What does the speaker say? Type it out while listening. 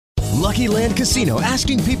Lucky Land Casino,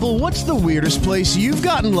 asking people, what's the weirdest place you've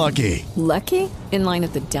gotten lucky? Lucky? In line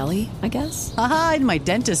at the deli, I guess? Aha, in my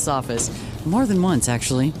dentist's office. More than once,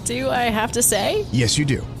 actually. Do I have to say? Yes, you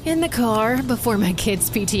do. In the car before my kids'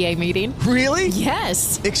 PTA meeting. Really?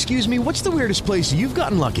 Yes. Excuse me, what's the weirdest place you've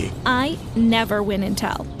gotten lucky? I never win and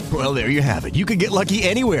tell. Well, there you have it. You can get lucky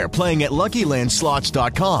anywhere, playing at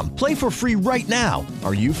LuckyLandSlots.com. Play for free right now.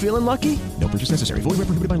 Are you feeling lucky? No purchase necessary. Void where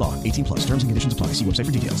prohibited by law. 18 plus. Terms and conditions apply. See website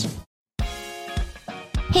for details.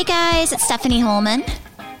 Hey guys, it's Stephanie Holman.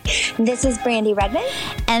 This is Brandy Redmond.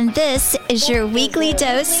 And this is your weekly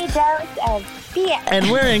dose of BS. And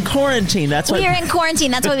we're in quarantine. We're in quarantine.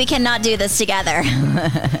 That's why we cannot do this together.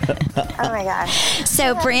 Oh my gosh.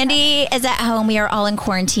 So Brandy is at home. We are all in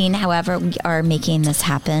quarantine. However, we are making this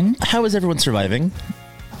happen. How is everyone surviving?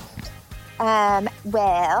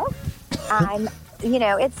 Well,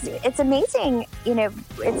 it's amazing.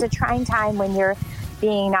 It's a trying time when you're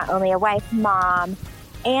being not only a wife, mom,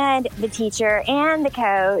 and the teacher and the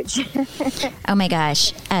coach. Oh my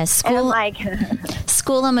gosh.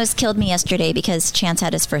 School almost killed me yesterday because Chance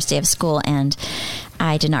had his first day of school, and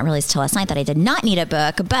I did not realize till last night that I did not need a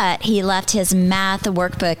book, but he left his math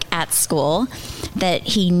workbook at school that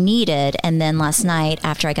he needed. And then last night,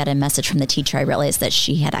 after I got a message from the teacher, I realized that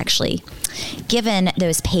she had actually given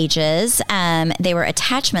those pages. They were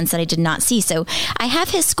attachments that I did not see. So I have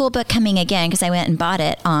his school book coming again because I went and bought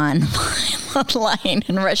it online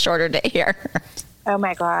and rush ordered it here. Oh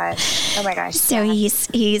my gosh. So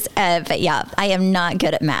but yeah, I am not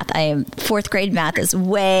good at math. Fourth grade math is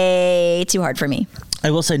way too hard for me. I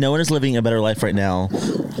will say no one is living a better life right now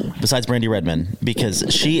besides Brandy Redmond, because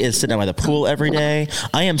she is sitting out by the pool every day.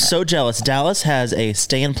 I am so jealous. Dallas has a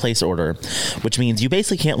stay-in-place order, which means you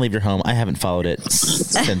basically can't leave your home. I haven't followed it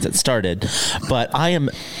since it started, but I am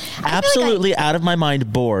absolutely out of my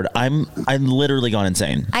mind bored. I'm literally gone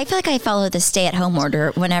insane. I feel like I follow the stay-at-home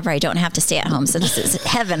order whenever I don't have to stay at home, so this is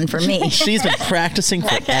heaven for me. She's been practicing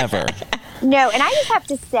forever. No, and I just have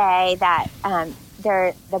to say that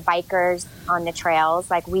they're the bikers on the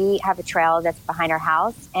trails. Like, we have a trail that's behind our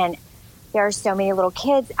house, and there are so many little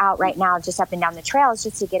kids out right now just up and down the trails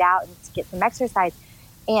just to get out and to get some exercise.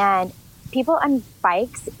 And people on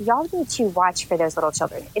bikes, y'all need to watch for those little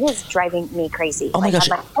children. It is driving me crazy. Oh my gosh.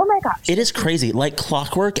 Oh my gosh. It is crazy. Like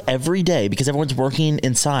clockwork every day, because everyone's working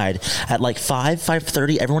inside at like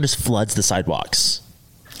 5:30. Everyone just floods the sidewalks.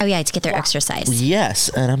 Oh, yeah, to get their exercise. Yes.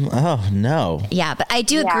 And oh, no. Yeah, but I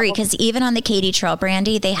do agree, because even on the Katy Trail,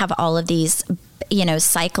 Brandy, they have all of these,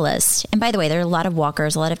 cyclists. And by the way, there are a lot of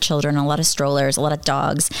walkers, a lot of children, a lot of strollers, a lot of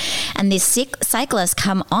dogs. And these cyclists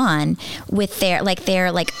come on with they're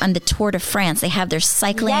on the Tour de France. They have their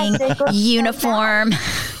cycling uniform.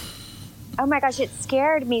 Oh, my gosh, it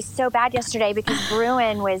scared me so bad yesterday because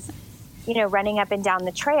Bruin was, running up and down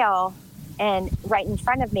the trail and right in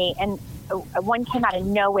front of me. And one came out of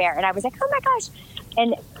nowhere, and I was like, oh my gosh.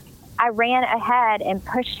 And I ran ahead and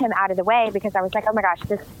pushed him out of the way because I was like, oh my gosh,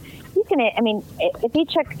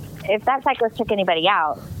 if that cyclist took anybody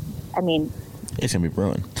out, it's going to be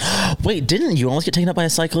Bruin. Wait, didn't you almost get taken up by a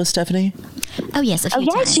cyclist, Stephanie? Oh, yes, a few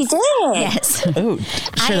times. Yes, she did. Yes. Oh,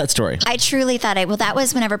 share that story. I truly thought that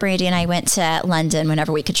was whenever Brandy and I went to London,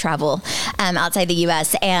 whenever we could travel outside the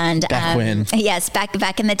U.S. And back when? Yes,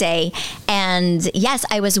 back in the day. And yes,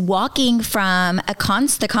 I was walking from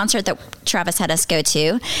the concert that Travis had us go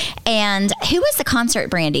to. And who was the concert,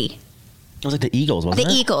 Brandy? It was like the Eagles, wasn't it?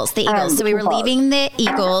 The Eagles. So we were leaving the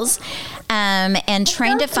Eagles and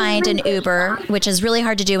trying to find an Uber, which is really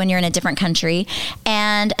hard to do when you're in a different country.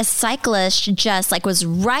 And a cyclist just was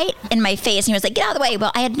right in my face. And he was like, get out of the way.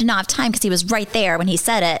 Well, I had not have time because he was right there when he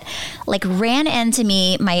said it. Ran into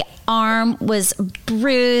me. My arm was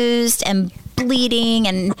bruised and bleeding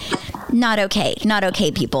and not okay. Not okay,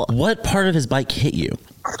 people. What part of his bike hit you?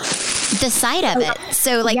 The side of it.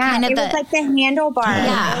 So it was like the handlebar.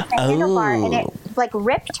 Yeah. The handlebar, and it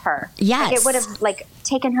ripped her. Yes. It would have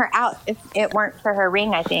taken her out if it weren't for her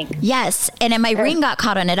ring, I think. Yes. And then my ring got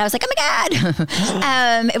caught on it. I was like, oh my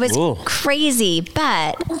God. It was crazy.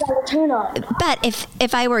 But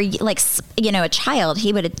if I were a child,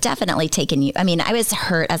 he would have definitely taken you. I was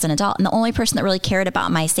hurt as an adult, and the only person that really cared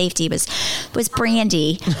about my safety was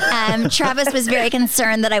Brandy. Travis was very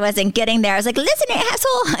concerned that I wasn't getting there. I was like, listen,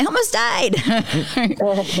 asshole, I almost died.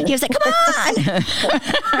 He was like, come on.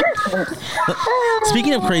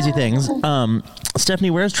 Speaking of crazy things, Stephanie,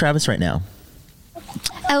 where's Travis right now?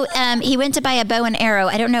 He went to buy a bow and arrow.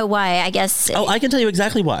 I don't know why. I guess. Oh, I can tell you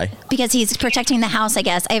exactly why. Because he's protecting the house, I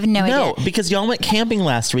guess. I have no idea. No, because y'all went camping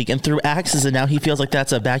last week and threw axes, and now he feels like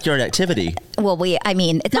that's a backyard activity. Well,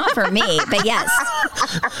 it's not for me, but yes.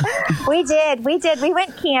 We did. We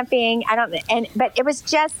went camping. But it was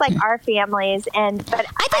just like our families. But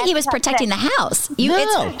I thought he was protecting the house.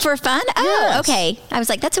 No. It's for fun? Oh, yes. Okay. I was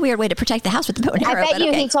like, that's a weird way to protect the house with the bow and arrow. I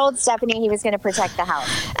bet he told Stephanie he was going to protect the house.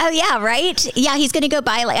 Oh, yeah, right? Yeah, he's going to go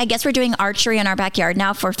buy, I guess we're doing archery in our backyard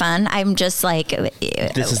now for fun. I'm just like...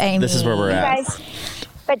 This is where we're at. Guys,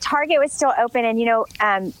 but Target was still open,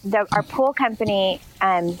 and, our pool company,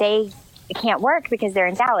 they can't work because they're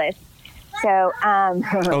in Dallas. So, I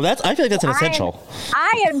feel like that's an essential.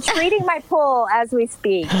 I am treating my pool as we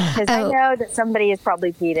speak because I know that somebody has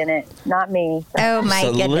probably peed in it, not me. So. Oh my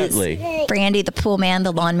goodness, Brandy, the pool man,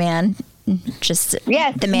 the lawn man, just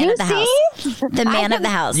the man of the house, the man of the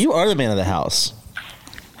house. You are the man of the house.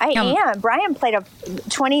 I am. Brian played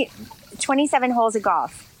 27 holes of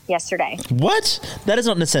golf yesterday. What? That is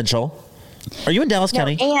not an essential. Are you in Dallas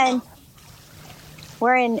County? And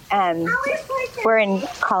we're in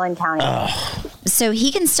Collin County. So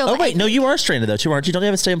he can still. Oh wait, no, you are stranded though, too, aren't you? Don't you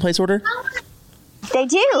have a stay in place order? They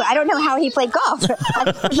do. I don't know how he played golf.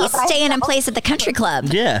 He's staying in place at the country club.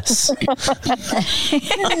 Yes.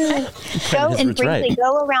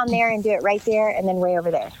 Go around there and do it right there, and then way over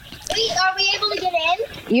there. Are we able to get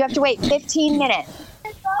in? You have to wait 15 minutes.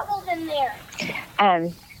 There's goggles in there.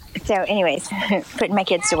 So, anyways, putting my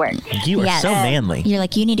kids to work. You are so manly. You're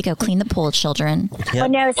like, you need to go clean the pool, children. Yep. Well,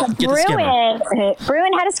 no, so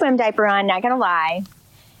Bruin had a swim diaper on, not going to lie.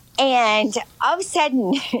 And all of a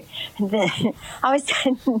sudden,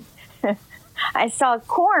 I saw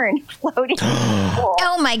corn floating in the pool.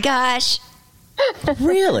 Oh, my gosh.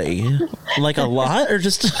 Really? Like a lot or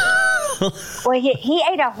just... Well, he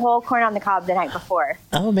ate a whole corn on the cob the night before.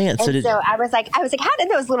 Oh man! So I was like, how did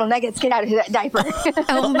those little nuggets get out of that diaper?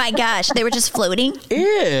 Oh my gosh, they were just floating.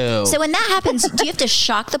 Ew! So when that happens, do you have to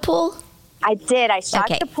shock the pool? I did. I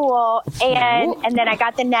shocked the pool, and then I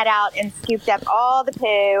got the net out and scooped up all the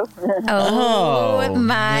poo. Oh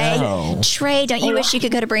my! No. Trey, don't you wish you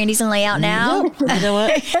could go to Brandy's and lay out now? You know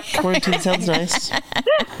what? Quarantine sounds nice.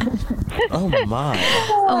 Oh my!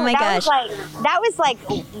 Oh my gosh! That was like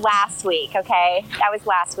last week. Okay, that was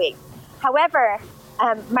last week. However,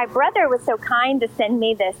 my brother was so kind to send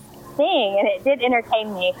me this thing, and it did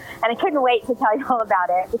entertain me, and I couldn't wait to tell you all about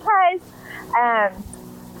it because.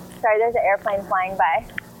 Sorry, there's an airplane flying by.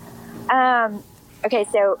 Okay,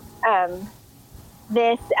 so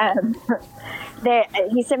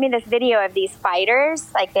he sent me this video of these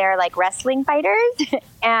fighters, like they're like wrestling fighters,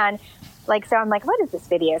 and like so I'm like, what is this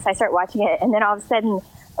video? So I start watching it, and then all of a sudden,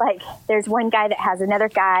 like there's one guy that has another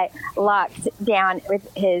guy locked down with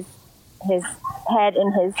his head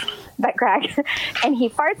in his butt crack, and he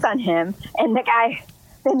farts on him, and the guy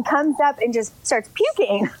then comes up and just starts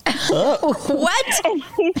puking. What? And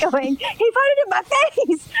he's going, he farted in my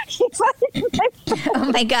face. He farted in my face. Oh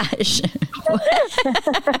my gosh.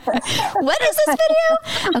 What is this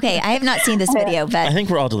video? Okay, I have not seen this video, but I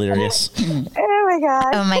think we're all delirious. Oh my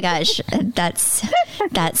gosh. Oh my gosh.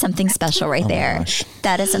 That's something special right there. Gosh.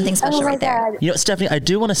 That is something special right there. You know, Stephanie, I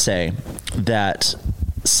do want to say that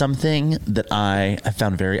something that I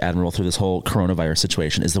found very admirable through this whole coronavirus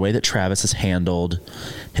situation is the way that Travis has handled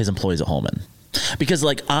his employees at Holman. Because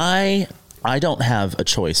like I don't have a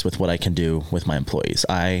choice with what I can do with my employees.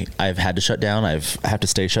 I've had to shut down. I have to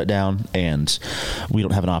stay shut down, and we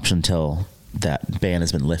don't have an option until that ban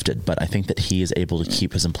has been lifted. But I think that he is able to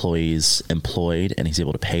keep his employees employed, and he's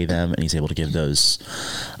able to pay them, and he's able to give those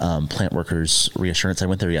plant workers reassurance. I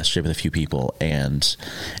went there yesterday with a few people, and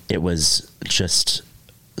it was just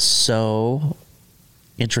so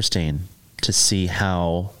interesting to see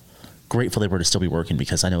how grateful they were to still be working,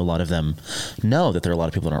 because I know a lot of them know that there are a lot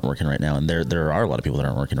of people that aren't working right now, and there are a lot of people that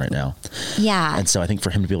aren't working right now. Yeah. And so I think for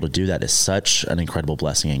him to be able to do that is such an incredible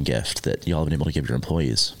blessing and gift that y'all have been able to give your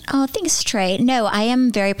employees. Oh, thanks, Trey. No, I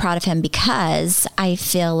am very proud of him, because I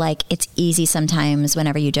feel like it's easy sometimes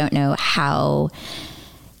whenever you don't know how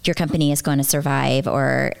your company is going to survive,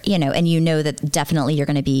 or, and you know that definitely you're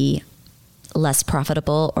going to be less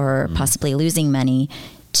profitable or possibly losing money,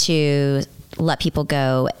 to let people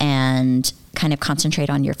go and kind of concentrate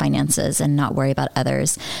on your finances and not worry about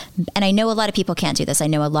others. And I know a lot of people can't do this. I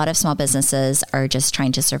know a lot of small businesses are just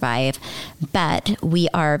trying to survive, but we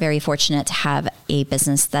are very fortunate to have a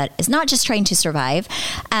business that is not just trying to survive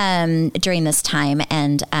during this time.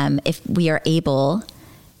 And if we are able,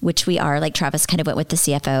 which we are, like Travis kind of went with the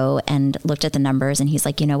CFO and looked at the numbers, and he's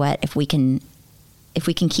like, you know what, if we can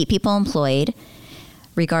keep people employed,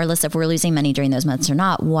 regardless if we're losing money during those months or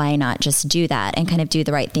not, why not just do that and kind of do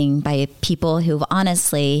the right thing by people who've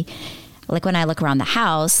honestly, like when I look around the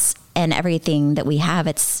house and everything that we have,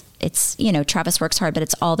 it's, you know, Travis works hard, but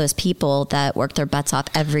it's all those people that work their butts off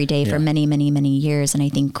every day for many, many, many years. And I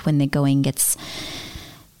think when the going gets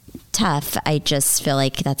tough, I just feel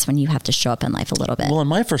like that's when you have to show up in life a little bit. Well, and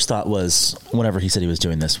my first thought was, whenever he said he was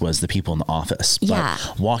doing this, was the people in the office. Yeah.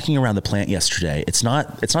 But walking around the plant yesterday, it's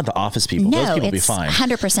not the office people. No, those people will be it's fine.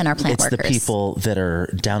 100% our plant workers. It's the people that are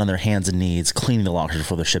down on their hands and knees cleaning the lockers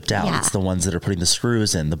before they're shipped out. Yeah. It's the ones that are putting the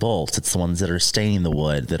screws in, the bolts. It's the ones that are staining the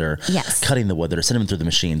wood, that are cutting the wood, that are sending them through the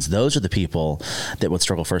machines. Those are the people that would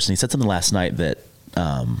struggle first. And he said something last night that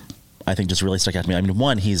I think just really stuck out to me. I mean,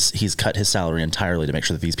 one, he's cut his salary entirely to make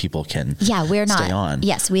sure that these people can we're not stay on.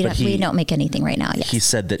 Yes, we don't make anything right now. Yes. He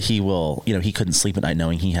said that he will, you know, he couldn't sleep at night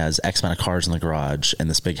knowing he has X amount of cars in the garage and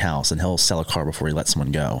this big house, and he'll sell a car before he lets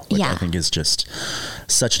someone go. Which I think is just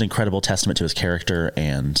such an incredible testament to his character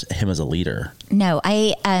and him as a leader. No,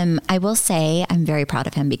 I will say I'm very proud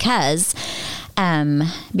of him because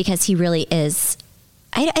he really is.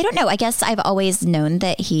 I don't know. I guess I've always known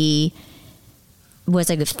that he was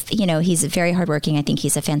he's very hardworking. I think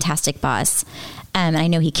he's a fantastic boss. And I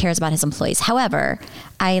know he cares about his employees. However,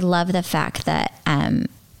 I love the fact that,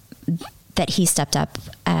 that he stepped up,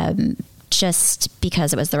 just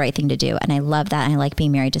because it was the right thing to do. And I love that. And I like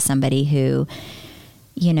being married to somebody who,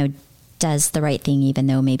 you know, does the right thing, even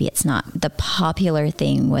though maybe it's not the popular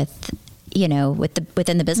thing within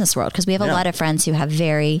the business world, because we have a lot of friends who have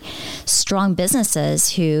very strong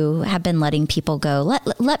businesses who have been letting people go.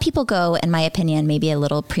 Let people go, in my opinion, maybe a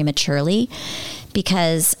little prematurely,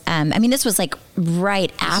 because I mean, this was like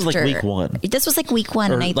right after. This was like week one. This was like week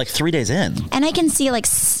one, or and like 3 days in. And I can see like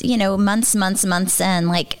months in,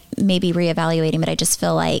 like maybe reevaluating, but I just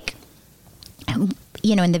feel like,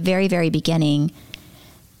 you know, in the very, very beginning,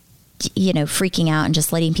 you know, freaking out and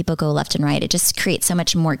just letting people go left and right, it just creates so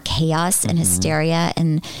much more chaos and hysteria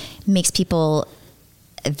and makes people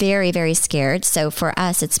very, very scared. So for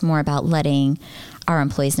us, it's more about letting our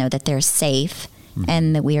employees know that they're safe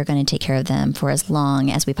and that we are going to take care of them for as long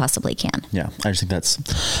as we possibly can. Yeah, I just think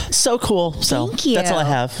that's so cool. So thank you. That's all I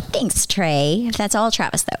have. Thanks, Trey. That's all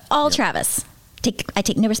Travis, though. All Travis. I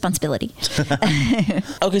take no responsibility.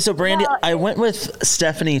 Okay, so Brandy, I went with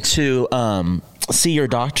Stephanie to see your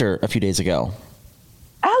doctor a few days ago.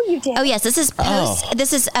 Oh, you did? Oh, yes. This is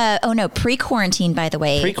pre-quarantine, by the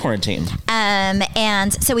way. Pre-quarantine.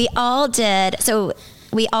 And so we all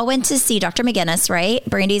went to see Dr. McGinnis, right?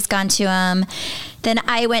 Brandy's gone to him. Then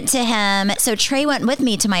I went to him. So Trey went with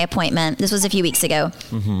me to my appointment. This was a few weeks ago.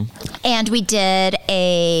 Mm-hmm. And we did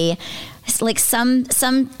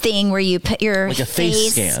something where you put your like a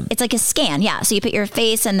face scan. It's like a scan, yeah. So you put your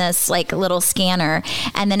face in this like little scanner,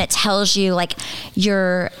 and then it tells you like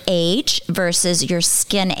your age versus your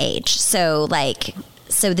skin age. So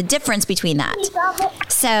the difference between that.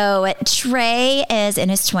 So Trey is in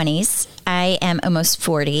his 20s. I am almost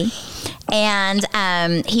 40. And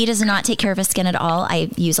he does not take care of his skin at all. I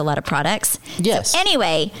use a lot of products. Yes. So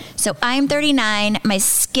anyway, so I'm 39. My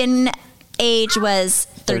skin age was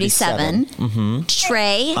 37. Mm-hmm.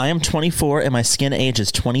 Trey. I am 24 and my skin age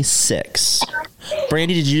is 26.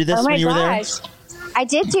 Brandy, did you do this when you were there? I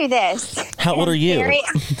did do this. How old are you?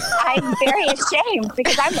 I'm very ashamed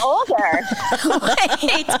because I'm older.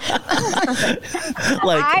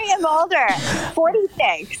 Wait. I am older.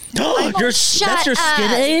 46. That's your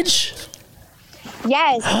skin age?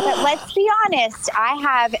 Yes, but let's be honest. I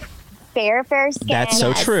have fair skin. That's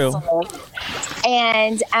so true.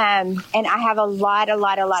 And I have a lot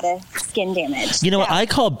of skin damage. You know what? I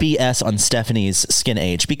call BS on Stephanie's skin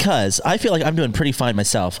age because I feel like I'm doing pretty fine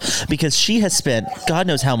myself because she has spent God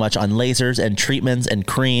knows how much on lasers and treatments and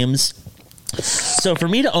creams. So for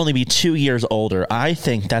me to only be 2 years older, I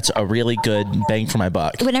think that's a really good bang for my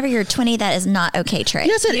buck. Whenever you're 20, that is not okay, Trey.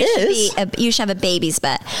 Yes, it is. You should have a baby's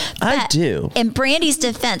butt. I do. In Brandy's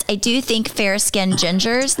defense, I do think fair-skinned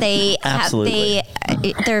gingers,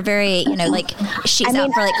 they're very, you know, like she's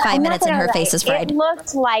out for like 5 minutes and her face is fried. It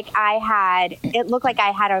looked like I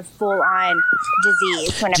had a full-on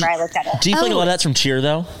disease whenever I looked at it. Do you feel like a lot of that's from cheer,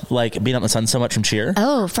 though? Like being out in the sun so much from cheer?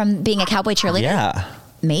 Oh, from being a cowboy cheerleader? Yeah.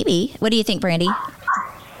 Maybe. What do you think, Brandy?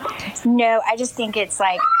 No, I just think it's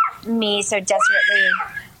like me so desperately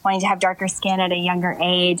wanting to have darker skin at a younger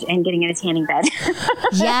age and getting in a tanning bed.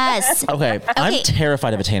 Yes. Okay. I'm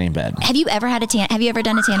terrified of a tanning bed. Have you ever had have you ever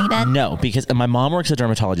done a tanning bed? No, because my mom works at a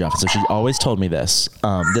dermatology office, so she always told me this,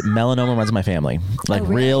 that melanoma runs in my family, like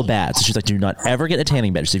real bad. So she's like, do not ever get a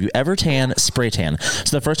tanning bed. So if you ever tan, spray tan.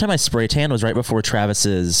 So the first time I spray tan was right before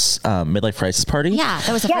Travis's midlife crisis party. Yeah,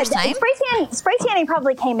 that was the first time. Spray tanning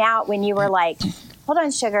probably came out when you were like, hold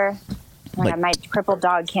on, sugar. Oh, Like- my crippled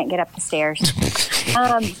dog can't get up the stairs.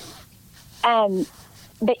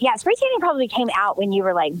 But yeah, spray tanning probably came out when you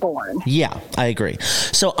were like born. Yeah, I agree.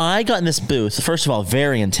 So I got in this booth. First of all,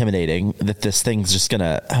 very intimidating that this thing's just going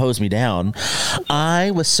to hose me down.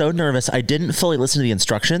 I was so nervous. I didn't fully listen to the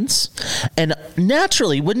instructions. And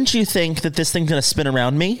naturally, wouldn't you think that this thing's going to spin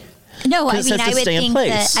around me? No, I 'Cause it mean, says to stay in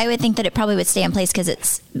I would think that it probably would stay in place because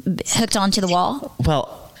it's hooked onto the wall.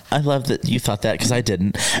 Well, I love that you thought that because I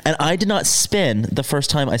didn't. And I did not spin the first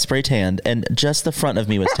time I spray tanned, and just the front of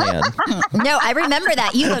me was tan. No, I remember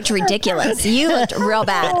that. You looked ridiculous. You looked real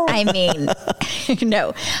bad. I mean,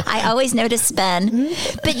 no, I always know to spin.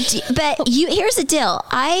 But here's the deal.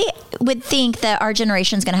 I would think that our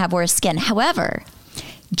generation is going to have worse skin. However,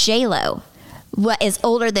 J-Lo is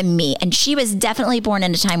older than me, and she was definitely born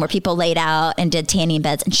in a time where people laid out and did tanning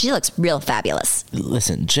beds, and she looks real fabulous.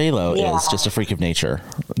 Listen, J-Lo is just a freak of nature.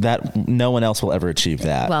 That no one else will ever achieve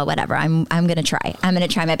that. Well, whatever. I'm going to try. I'm going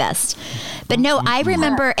to try my best. But no, I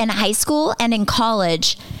remember in high school and in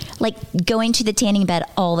college, like going to the tanning bed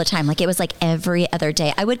all the time. Like it was like every other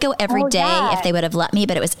day. I would go every day if they would have let me,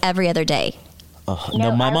 but it was every other day.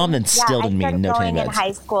 No, my mom instilled in me no tanning beds. I started going in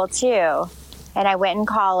high school too. And I went in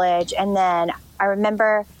college, and then I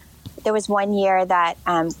remember there was one year that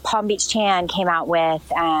Palm Beach Tan came out with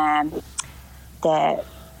the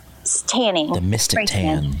tanning. The Mystic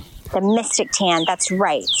Tan. The Mystic Tan, that's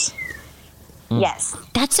right. Yes.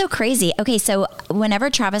 That's so crazy. Okay, so whenever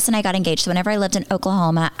Travis and I got engaged, so whenever I lived in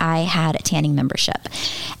Oklahoma, I had a tanning membership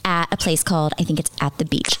at a place called, I think it's At the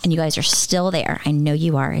Beach. And you guys are still there. I know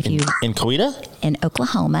you are. If you in Coweta? In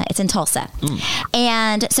Oklahoma. It's in Tulsa.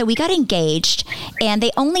 And so we got engaged, and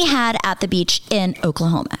they only had At the Beach in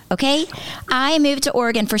Oklahoma. Okay? I moved to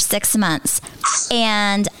Oregon for 6 months,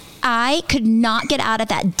 and I could not get out of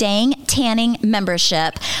that dang tanning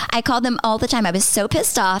membership. I called them all the time. I was so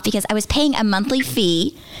pissed off because I was paying a monthly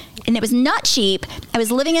fee and it was not cheap. I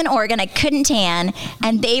was living in Oregon. I couldn't tan,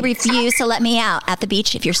 and they refused to let me out At the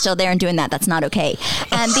Beach. If you're still there and doing that, that's not okay.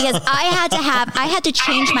 Because I had to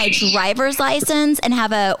change my driver's license and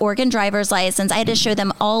have a Oregon driver's license. I had to show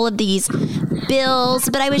them all of these bills,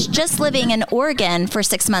 but I was just living in Oregon for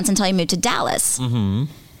 6 months until I moved to Dallas. Mm-hmm.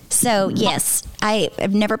 So, yes,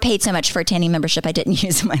 I've never paid so much for a tanning membership I didn't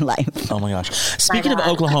use in my life. Oh, my gosh. Speaking of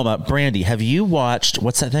Oklahoma, Brandy, have you watched,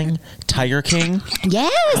 what's that thing? Tiger King?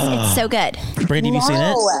 Yes, it's so good. Brandy, have you seen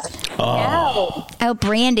it? Oh,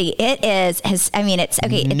 Brandy, it is. It's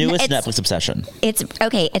okay. Newest Netflix obsession. It's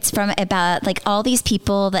okay. It's from about like all these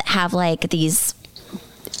people that have like these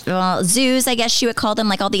zoos, I guess you would call them,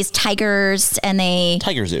 like all these tigers, and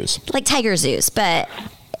Tiger zoos. Like tiger zoos, but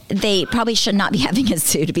they probably should not be having a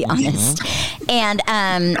zoo, to be honest. And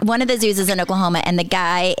one of the zoos is in Oklahoma, and the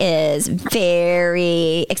guy is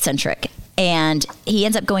very eccentric. And he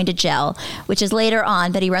ends up going to jail, which is later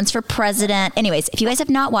on, but he runs for president. Anyways, if you guys have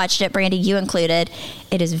not watched it, Brandy, you included,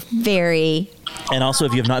 it is very... And also,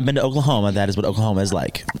 if you have not been to Oklahoma, that is what Oklahoma is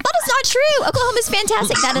like. That is not true. Oklahoma is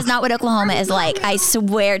fantastic. That is not what Oklahoma is like. I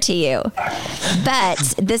swear to you.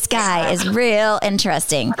 But this guy is real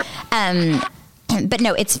interesting. But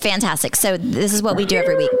no, it's fantastic. So this is what we do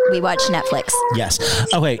every week. We watch Netflix. Yes.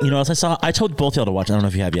 Okay, you know what else I saw? I told both y'all to watch. I don't know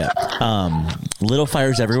if you have yet. Little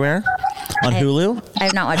Fires Everywhere on Hulu. I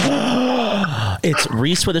have not watched it. It's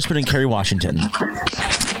Reese Witherspoon and Kerry Washington.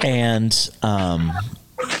 And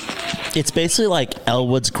it's basically like Elle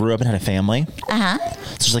Woods grew up and had a family.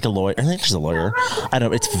 So she's like a lawyer. I think she's a lawyer. I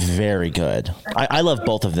don't know. It's very good. I love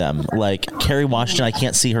both of them. Like Kerry Washington, I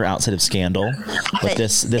can't see her outside of Scandal. But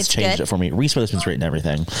this changed it for me. Reese Witherspoon's great and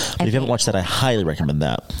everything. But if you haven't watched that, I highly recommend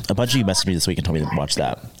that. A bunch of you messaged me this week and told me to watch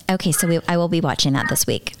that. Okay, so I will be watching that this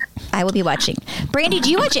week. I will be watching. Brandy,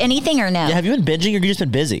 do you watch anything or no? Yeah, have you been binging or have you just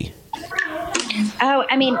been busy? Oh,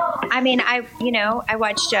 I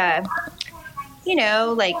watched,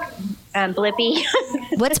 like Blippi.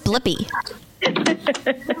 What's Blippi?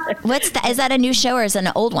 What's that? Is that a new show or is it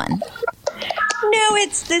an old one? No,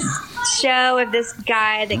 it's this show of this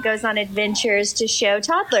guy that goes on adventures to show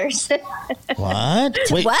toddlers. What?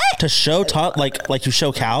 Wait, what? To show like you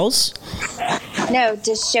show cows? No,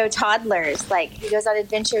 to show toddlers. Like, he goes on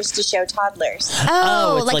adventures to show toddlers.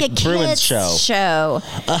 Oh, it's like a Bruin's kid's show.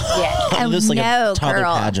 Yeah. Oh, This is like no, a toddler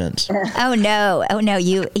girl. pageant. Oh no.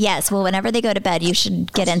 Yes. Well, whenever they go to bed, you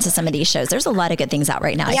should get into some of these shows. There's a lot of good things out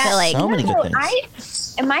right now. I feel like so many good things.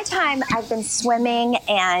 In my time, I've been swimming,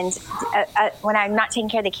 and when I'm not taking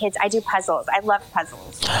care of the kids, I do puzzles. I love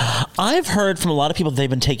puzzles. I've heard from a lot of people they've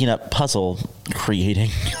been taking up puzzle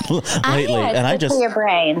creating lately, and I just for your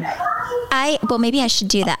brain. well, maybe I should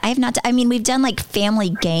do that. I have not. I mean, we've done like family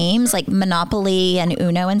games, like Monopoly and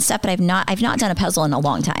Uno and stuff, but I've not done a puzzle in a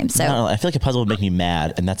long time. So I feel like a puzzle would make me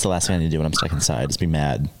mad, and that's the last thing I need to do when I'm stuck inside. Is be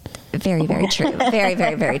mad. very, very true. Very,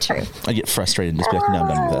 very, very true. I get frustrated and just be like, no, I'm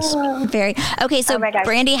done with this. Very okay. So,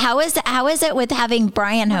 Brandy, how is it with having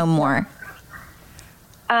Brian home more?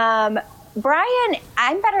 Brian,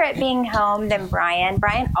 I'm better at being home than Brian.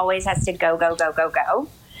 Brian always has to go.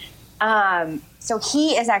 So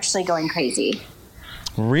he is actually going crazy.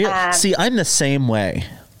 See, I'm the same way.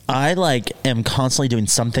 I am constantly doing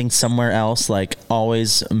something somewhere else, like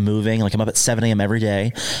always moving. Like I'm up at 7 a.m. every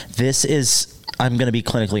day. I'm going to be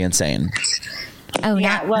clinically insane. Oh,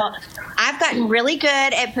 yeah. Well, I've gotten really good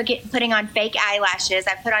at putting on fake eyelashes.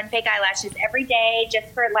 I put on fake eyelashes every day just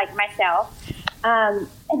for myself. And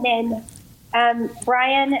then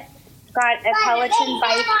Brian got a Peloton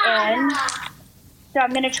bike in. So I'm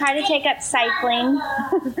going to try to take up cycling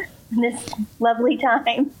this lovely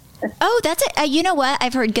time. Oh, that's it. You know what?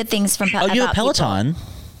 I've heard good things from Peloton. Oh, you have Peloton?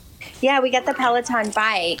 People. Yeah, we got the Peloton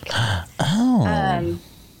bike. Oh.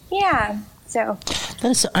 Yeah. So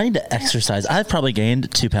I need to exercise. I've probably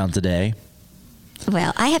gained 2 pounds a day.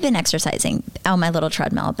 Well, I have been exercising on my little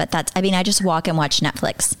treadmill, but I just walk and watch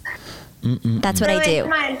Netflix. That's what I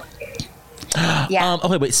do. Yeah.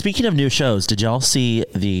 Okay, wait. Speaking of new shows, did y'all see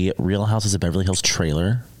the Real Houses of Beverly Hills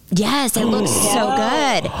trailer? Yes, it looks so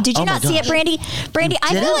good. Did you not see it, Brandy? Brandy, I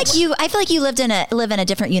feel like you live in a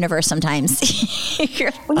different universe sometimes. Well,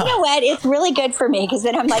 you know what? It's really good for me because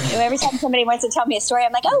then I'm like, every time somebody wants to tell me a story,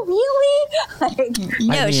 I'm like, oh,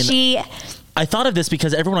 really? I thought of this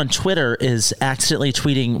because everyone on Twitter is accidentally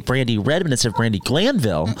tweeting Brandy Redmond instead of Brandy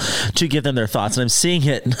Glanville to give them their thoughts. And I'm seeing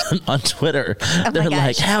it on Twitter. They're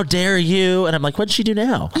like, how dare you? And I'm like, what'd she do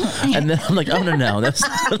now? And then I'm like, oh, no.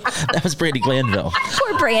 That was Brandy Glanville.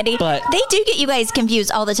 Poor Brandy. But they do get you guys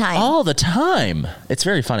confused all the time. All the time. It's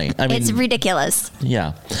very funny. I mean, it's ridiculous.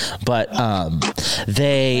 Yeah. But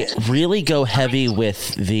they really go heavy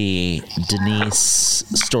with the Denise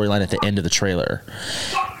storyline at the end of the trailer.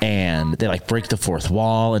 And they break the fourth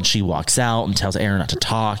wall, and she walks out and tells Aaron not to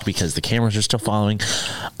talk because the cameras are still following.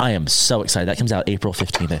 I am so excited. That comes out April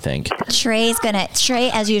 15th, I think. Trey,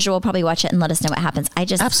 as usual, will probably watch it and let us know what happens.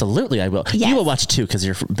 Absolutely, I will. Yes. You will watch it too because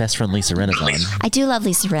your best friend Lisa Rinna's on. I do love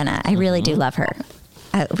Lisa Rinna. I really do love her.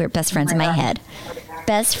 We're best friends in my head.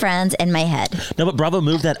 Best friends in my head. No, but Bravo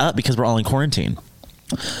moved that up because we're all in quarantine.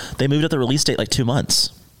 They moved up the release date 2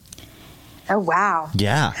 months. Oh, wow.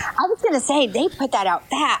 Yeah. I was going to say, they put that out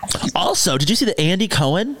fast. Also, did you see that Andy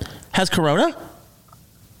Cohen has corona?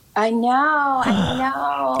 I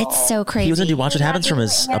know. It's so crazy. He was going to do Watch What Happens from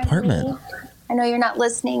his apartment. I know you're not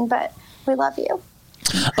listening, but we love you.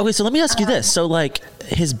 Okay, so let me ask you this. So,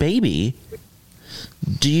 his baby,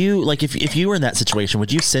 do you, if you were in that situation,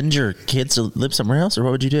 would you send your kids to live somewhere else, or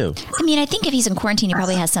what would you do? I mean, I think if he's in quarantine, he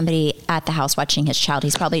probably has somebody at the house watching his child.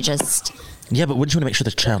 He's probably just... Yeah, but wouldn't you want to make sure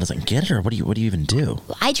the child doesn't get it, or what do you even do?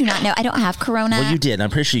 I do not know. I don't have corona. Well, you did. I'm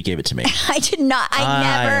pretty sure you gave it to me. I did not. I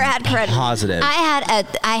never had corona. Positive.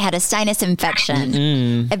 I had a sinus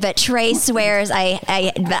infection. But Trey swears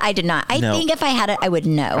I did not. I think if I had it, I would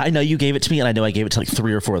know. I know you gave it to me, and I know I gave it to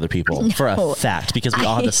 3 or 4 other people for a fact because we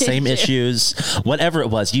all had the same issues. Whatever it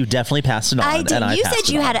was, you definitely passed it on. I did. And you said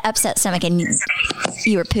you had an upset stomach and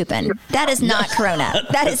you were pooping. That is not corona.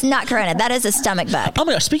 That is not corona. That is a stomach bug. Oh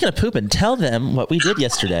my gosh! Speaking of pooping, tell them what we did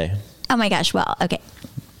yesterday. Oh my gosh. Well, okay.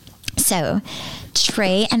 So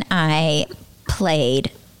Trey and I played.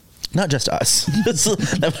 Not just us.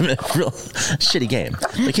 That would have been a real shitty game.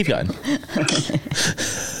 But keep going.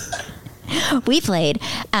 We played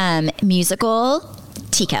musical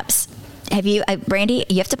teacups. Have you, Brandy?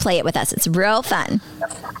 You have to play it with us. It's real fun.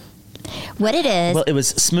 What it is? Well, it was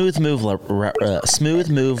Smooth Move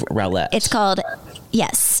Roulette. It's called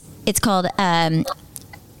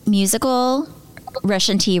musical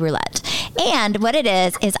Russian tea roulette. And what it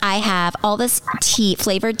is I have all this tea,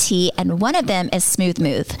 flavored tea, and one of them is Smooth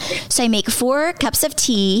Move. So I make 4 cups of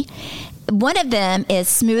tea. One of them is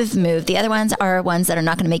Smooth Move. The other ones are ones that are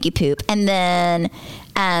not going to make you poop. And then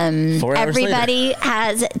everybody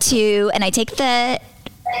has to, and I take the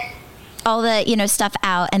all the, stuff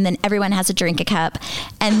out, and then everyone has to drink a cup,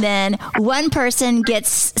 and then one person gets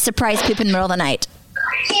surprise poop in the middle of the night.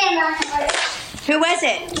 Who was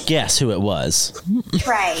it? Guess who it was.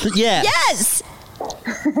 Trey. Yes.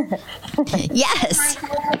 Yes.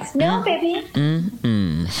 No, baby.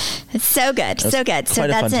 It's so good. So good. So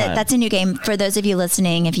quite a fun time. that's a new game for those of you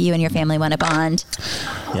listening, if you and your family want to bond.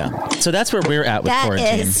 Yeah. So that's where we're at with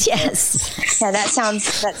quarantine. Yes. Yeah, that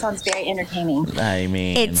sounds very entertaining. I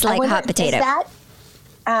mean, It's like hot potato.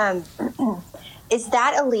 Is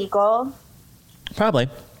that illegal? probably.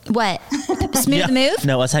 What? Smooth move?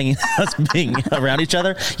 No, us being around each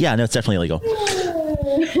other. Yeah, no, it's definitely illegal.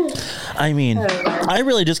 I mean, I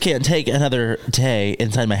really just can't take another day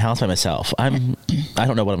inside my house by myself. I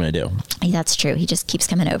don't know what I'm going to do. That's true. He just keeps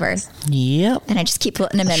coming over. Yep. And I just keep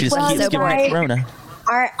putting him in. She just keeps giving me corona.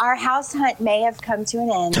 Our house hunt may have come to an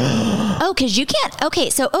end. Oh, because you can't. Okay,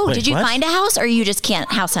 so Wait, did you what? find a house, or you just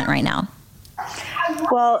can't house hunt right now?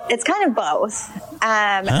 Well, it's kind of both.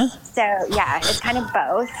 So yeah, it's kind of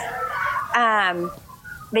both.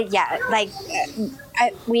 But yeah,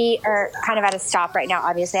 we are kind of at a stop right now.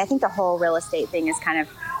 Obviously, I think the whole real estate thing is kind of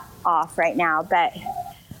off right now. But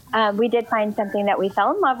we did find something that we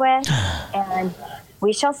fell in love with, and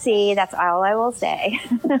we shall see. That's all I will say.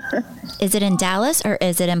 Is it in Dallas or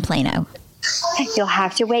is it in Plano? You'll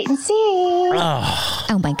have to wait and see.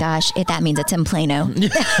 Oh my gosh, if that means it's in Plano.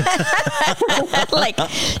 Like,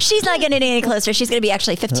 she's not getting any closer. She's going to be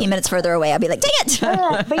actually 15 minutes further away. I'll be like, dang it.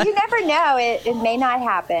 But you never know. It may not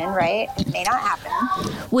happen, right? It may not happen.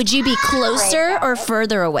 Would you be closer or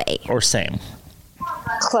further away? Or same.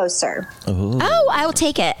 Closer. Ooh. Oh, I'll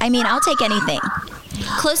take it. I mean, I'll take anything.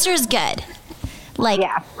 Closer is good.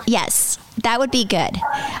 Yes, that would be good.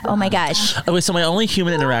 Oh my gosh. Okay, so my only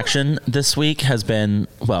human interaction this week has been,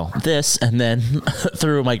 this, and then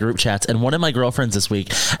through my group chats. And one of my girlfriends this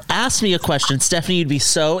week asked me a question. Stephanie, you'd be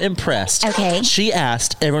so impressed. Okay. She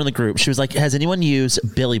asked everyone in the group, she was like, has anyone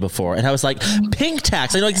used Billy before? And I was like, pink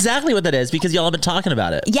tax. I know exactly what that is because y'all have been talking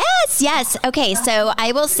about it. Yes. Okay, so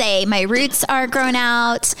I will say my roots are grown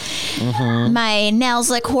out. Mm-hmm. My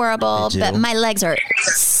nails look horrible, but my legs are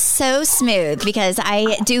so smooth because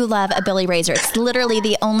I do love a Billy razor. It's literally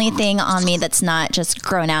the only thing on me that's not just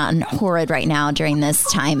grown out and horrid right now during this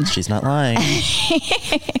time. She's not lying.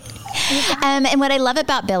 And what I love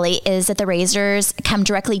about Billy is that the razors come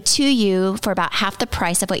directly to you for about half the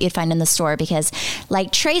price of what you'd find in the store because,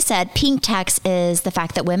 like Trey said, pink tax is the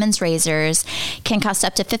fact that women's razors can cost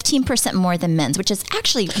up to 15% more than men's, which is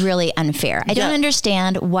actually really unfair. I don't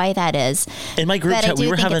understand why that is. In my group chat, we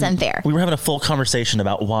were having a full conversation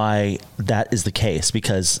about why that is the case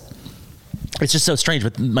because it's just so strange.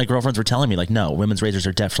 But my girlfriends were telling me, like, no, women's razors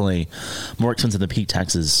are definitely more expensive than pink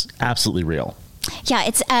tax is absolutely real. Yeah,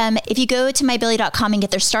 it's if you go to mybilly.com and get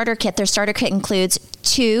their starter kit includes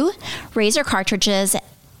 2 razor cartridges,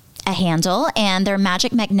 a handle, and their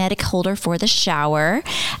magic magnetic holder for the shower.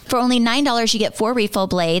 For only $9, you get 4 refill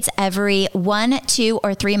blades every 1, 2,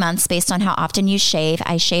 or 3 months based on how often you shave.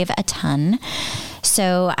 I shave a ton,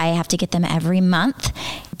 so I have to get them every month.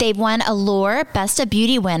 They've won Allure Best of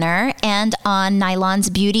Beauty winner and on Nylon's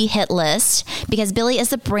beauty hit list because Billy is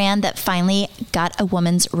the brand that finally got a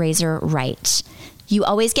woman's razor right. You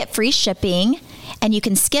always get free shipping, and you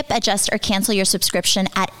can skip, adjust, or cancel your subscription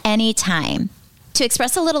at any time. To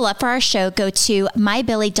express a little love for our show, go to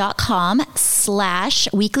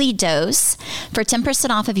mybilly.com/weeklydose for 10%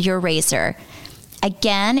 off of your razor.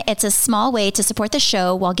 Again, it's a small way to support the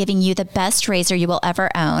show while giving you the best razor you will ever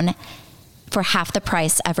own for half the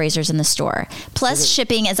price of razors in the store. Plus,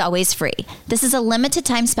 shipping is always free. This is a limited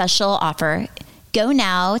time special offer. Go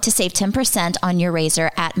now to save 10% on your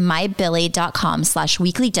razor at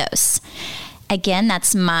mybilly.com/weeklydose. Again,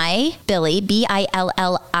 that's mybilly,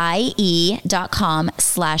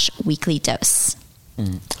 BILLIE.com/weeklydose.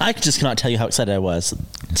 I just cannot tell you how excited I was.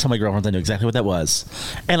 Tell my girlfriends I knew exactly what that was.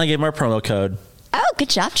 And I gave them our promo code. Oh, good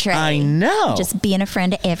job, Trey. I know. Just being a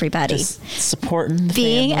friend to everybody. Just supporting the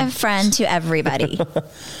Being family. a friend to everybody.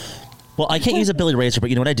 Well, I can't use a Billy razor, but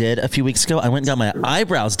you know what I did a few weeks ago? I went and got my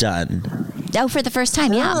eyebrows done. Oh, for the first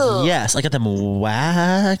time, yeah. Yes, I got them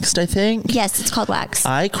waxed, I think. Yes, it's called wax.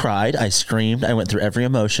 I cried, I screamed, I went through every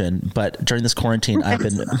emotion, but during this quarantine, I've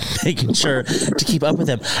been making sure to keep up with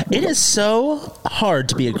them. It is so hard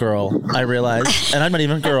to be a girl, I realize, and I'm not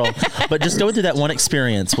even a girl, but just going through that one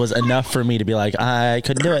experience was enough for me to be like, I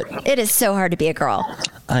couldn't do it. It is so hard to be a girl.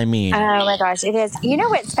 I mean. Oh my gosh, it is. You know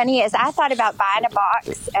what's funny is I thought about buying a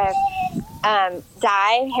box of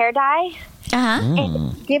hair dye. Uh-huh.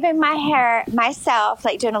 And giving my hair myself,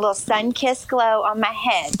 like doing a little sun kiss glow on my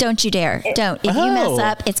head. Don't you dare. Don't. If you mess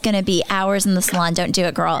up, it's going to be hours in the salon. Don't do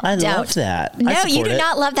it, girl. I Don't. love that. No, you do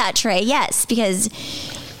not love that, Trey. Yes, because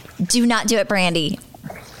do not do it, Brandy.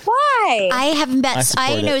 Why? I have met,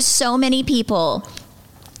 I know so many people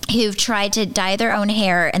who've tried to dye their own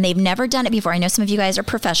hair and they've never done it before. I know some of you guys are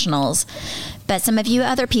professionals, but some of you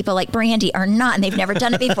other people like Brandy are not, and they've never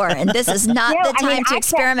done it before. And this is not the time to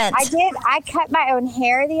experiment. I cut my own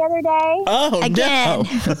hair the other day. Oh, again.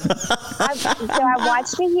 No. So I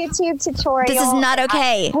watched a YouTube tutorial. This is not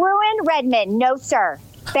okay. Bruin Redmond. No, sir.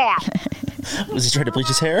 Bad. Was he trying to bleach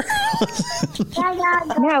his hair?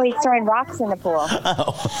 No, he's throwing rocks in the pool.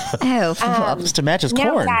 Just to match his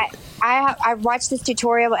corn. I watched this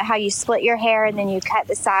tutorial about how you split your hair and then you cut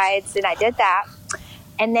the sides, and I did that.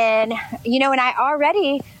 And then, and I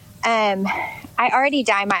already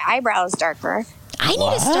dye my eyebrows darker. I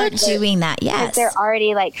need to start doing that, yes. Because they're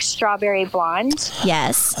already like strawberry blonde.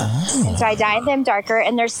 Yes. And so I dyed them darker,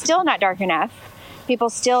 and they're still not dark enough.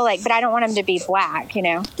 People still but I don't want them to be black,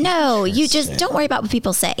 No, you just don't worry about what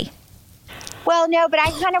people say. Well, no, but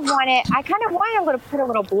I kind of want to put a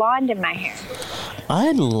little blonde in my hair.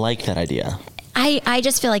 I like that idea. I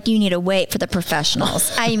just feel like you need to wait for the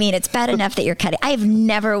professionals. I mean, it's bad enough that you're cutting. I've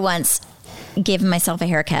never once given myself a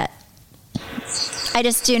haircut. I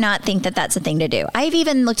just do not think that that's a thing to do. I've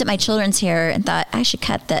even looked at my children's hair and thought I should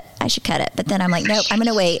cut it. But then I'm like, nope, I'm going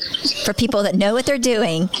to wait for people that know what they're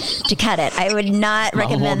doing to cut it. I would not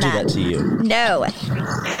recommend that. Mom won't do that to you. No.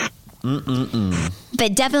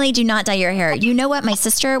 But definitely do not dye your hair. You know what? My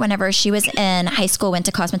sister, whenever she was in high school, went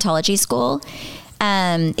to cosmetology school.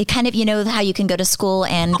 It kind of, how you can go to school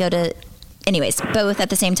and go to, anyways, both at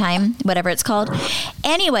the same time, whatever it's called.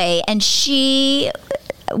 Anyway, and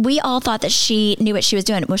we all thought that she knew what she was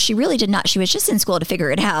doing. Well, she really did not. She was just in school to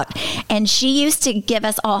figure it out. And she used to give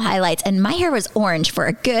us all highlights. And my hair was orange for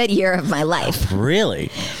a good year of my life. Really?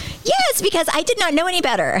 Yes, because I did not know any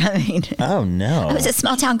better. I mean, oh no, I was a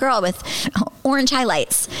small town girl with orange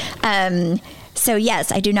highlights. So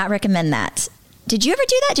yes, I do not recommend that. Did you ever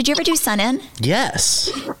do that? Did you ever do sun-in?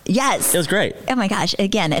 Yes. Yes. It was great. Oh my gosh.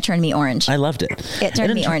 Again, it turned me orange. I loved it. It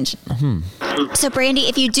turned me orange. So Brandy,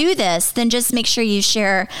 if you do this, then just make sure you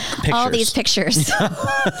share all these pictures.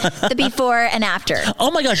 The before and after.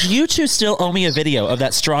 Oh my gosh, you two still owe me a video of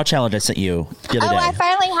that straw challenge I sent you the other day. I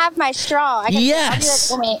finally have my straw.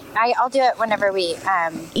 Yes. I'll do it whenever we...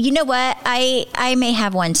 You know what? I may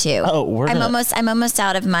have one too. Oh, I'm almost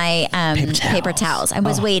out of my paper towels. I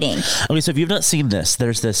was waiting. Okay, so if you've not seen this,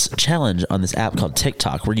 there's this challenge on this app called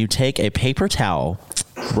TikTok where you take a paper towel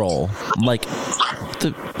roll, like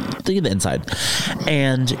the inside,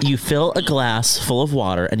 and you fill a glass full of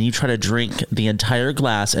water and you try to drink the entire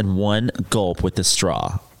glass in one gulp with the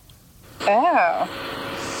straw. Oh.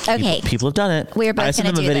 Okay. People have done it. We're both I sent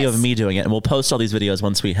them a video of me doing it, and we'll post all these videos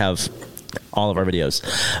once we have all of our videos.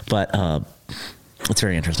 But it's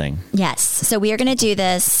very interesting. Yes. So we are going to do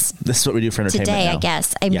this. This is what we do for entertainment today, now. I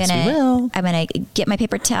guess. I'm going to get my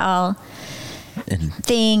paper towel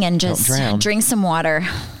and just drink some water.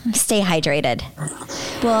 Stay hydrated.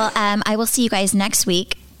 Well, I will see you guys next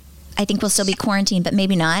week. I think we'll still be quarantined, but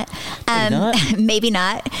maybe not. Maybe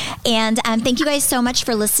not. And thank you guys so much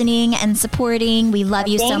for listening and supporting. We love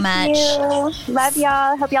you so much. Thank you. Love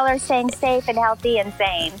y'all. Hope y'all are staying safe and healthy and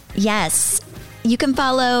sane. Yes. You can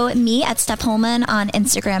follow me at Steph Holman on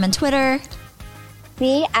Instagram and Twitter.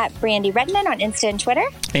 Me at Brandy Redmond on Insta and Twitter.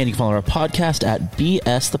 And you can follow our podcast at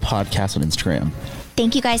BS the Podcast on Instagram.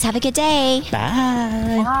 Thank you guys. Have a good day.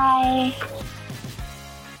 Bye. Bye.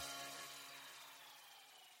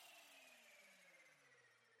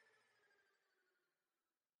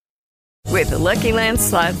 With the Lucky Land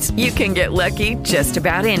Slots, you can get lucky just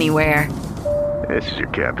about anywhere. This is your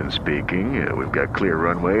captain speaking. We've got clear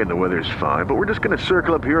runway and the weather's fine, but we're just going to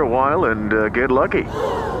circle up here a while and get lucky.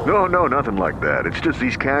 No, nothing like that. It's just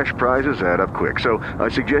these cash prizes add up quick. So I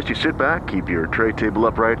suggest you sit back, keep your tray table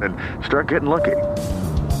upright, and start getting lucky.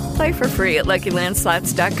 Play for free at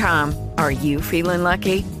LuckyLandSlots.com. Are you feeling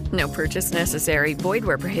lucky? No purchase necessary. Void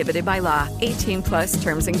where prohibited by law. 18+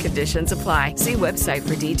 terms and conditions apply. See website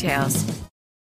for details.